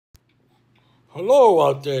Hello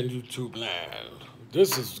out there in YouTube land.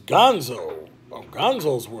 This is Gonzo of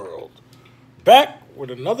Gonzo's World, back with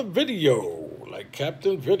another video like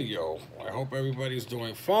Captain Video. I hope everybody's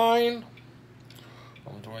doing fine.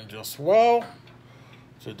 I'm doing just well.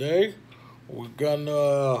 Today we're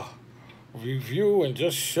gonna review and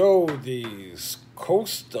just show these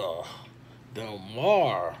Costa Del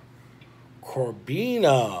Mar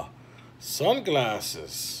Corbina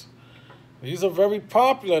sunglasses. These are very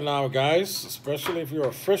popular now, guys, especially if you're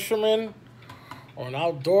a fisherman or an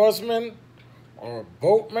outdoorsman or a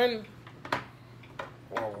boatman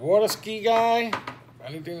or a water ski guy,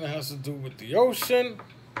 anything that has to do with the ocean.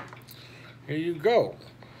 Here you go.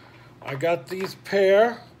 I got these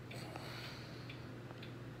pair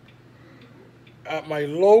at my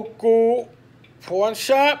local pawn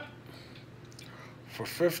shop for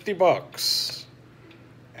 50 bucks.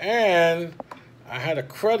 And I had a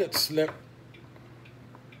credit slip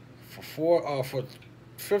for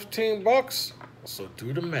 15 bucks, so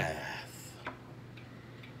do the math.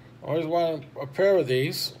 Always wanted a pair of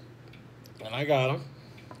these, and I got them.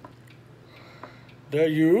 They're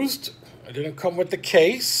used. It didn't come with the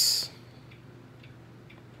case.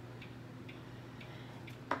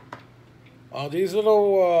 These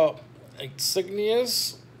little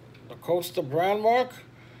insignias, the Costa brand mark,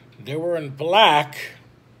 they were in black.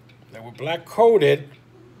 They were black coated.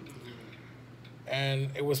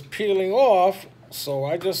 And it was peeling off, so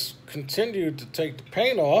I just continued to take the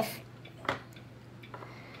paint off.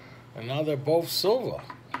 And now they're both silver.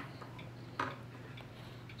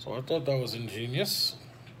 So I thought that was ingenious.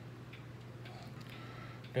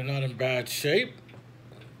 They're not in bad shape.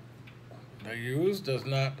 They're used. There's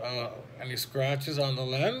not any scratches on the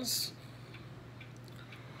lens.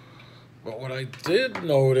 But what I did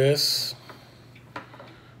notice,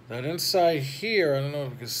 that inside here, I don't know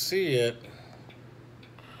if you can see it,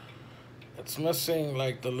 it's missing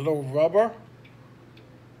like the little rubber,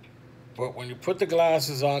 but when you put the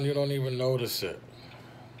glasses on, you don't even notice it.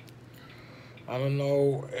 I don't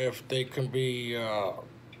know if they can be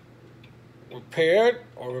repaired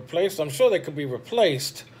or replaced. I'm sure they could be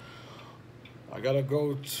replaced. I gotta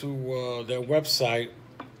go to their website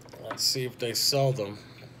and see if they sell them.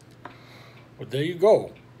 But there you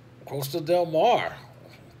go. Costa Del Mar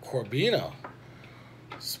Corbina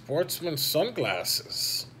sportsman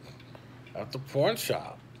sunglasses at the pawn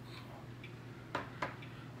shop.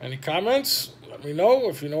 Any comments? Let me know.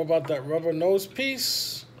 If you know about that rubber nose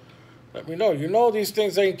piece, let me know. You know these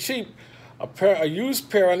things ain't cheap. A used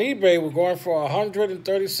pair on eBay were going for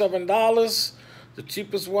 $137. The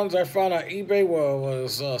cheapest ones I found on eBay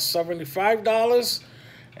was $75,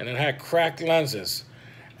 and it had cracked lenses.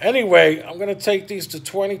 Anyway, I'm going to take these to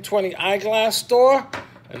 2020 Eyeglass Store,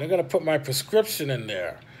 and they're going to put my prescription in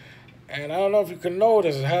there. And I don't know if you can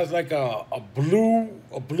notice, it has like a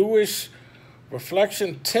bluish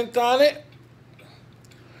reflection tint on it.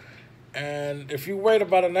 And if you wait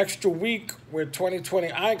about an extra week with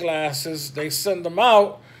 2020 eyeglasses, they send them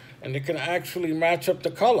out and they can actually match up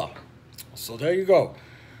the color. So there you go.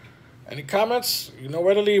 Any comments? You know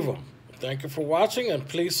where to leave them. Thank you for watching, and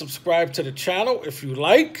please subscribe to the channel if you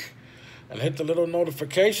like, and hit the little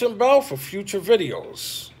notification bell for future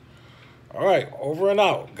videos. All right, over and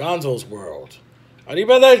out. Gonzo's World.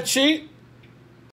 Arrivederci.